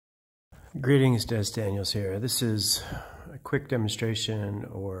Greetings, Des Daniels here. This is a quick demonstration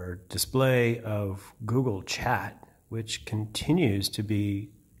or display of Google Chat, which continues to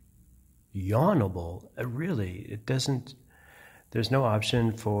be yawnable. There's no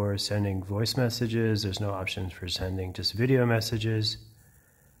option for sending voice messages. There's no option for sending just video messages.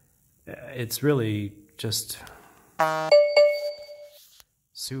 It's really just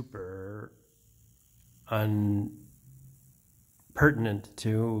super pertinent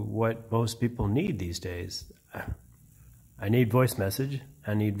to what most people need these days. I need voice message,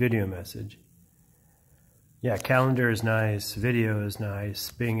 I need video message. Yeah, calendar is nice, video is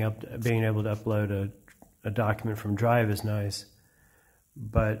nice, being able to upload a document from Drive is nice,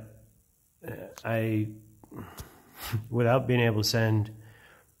 but without being able to send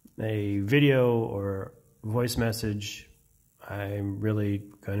a video or voice message, I'm really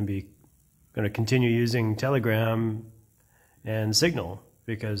going to continue using Telegram and Signal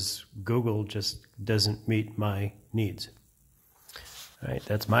because Google just doesn't meet my needs. All right,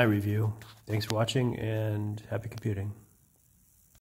 that's my review. Thanks for watching and happy computing.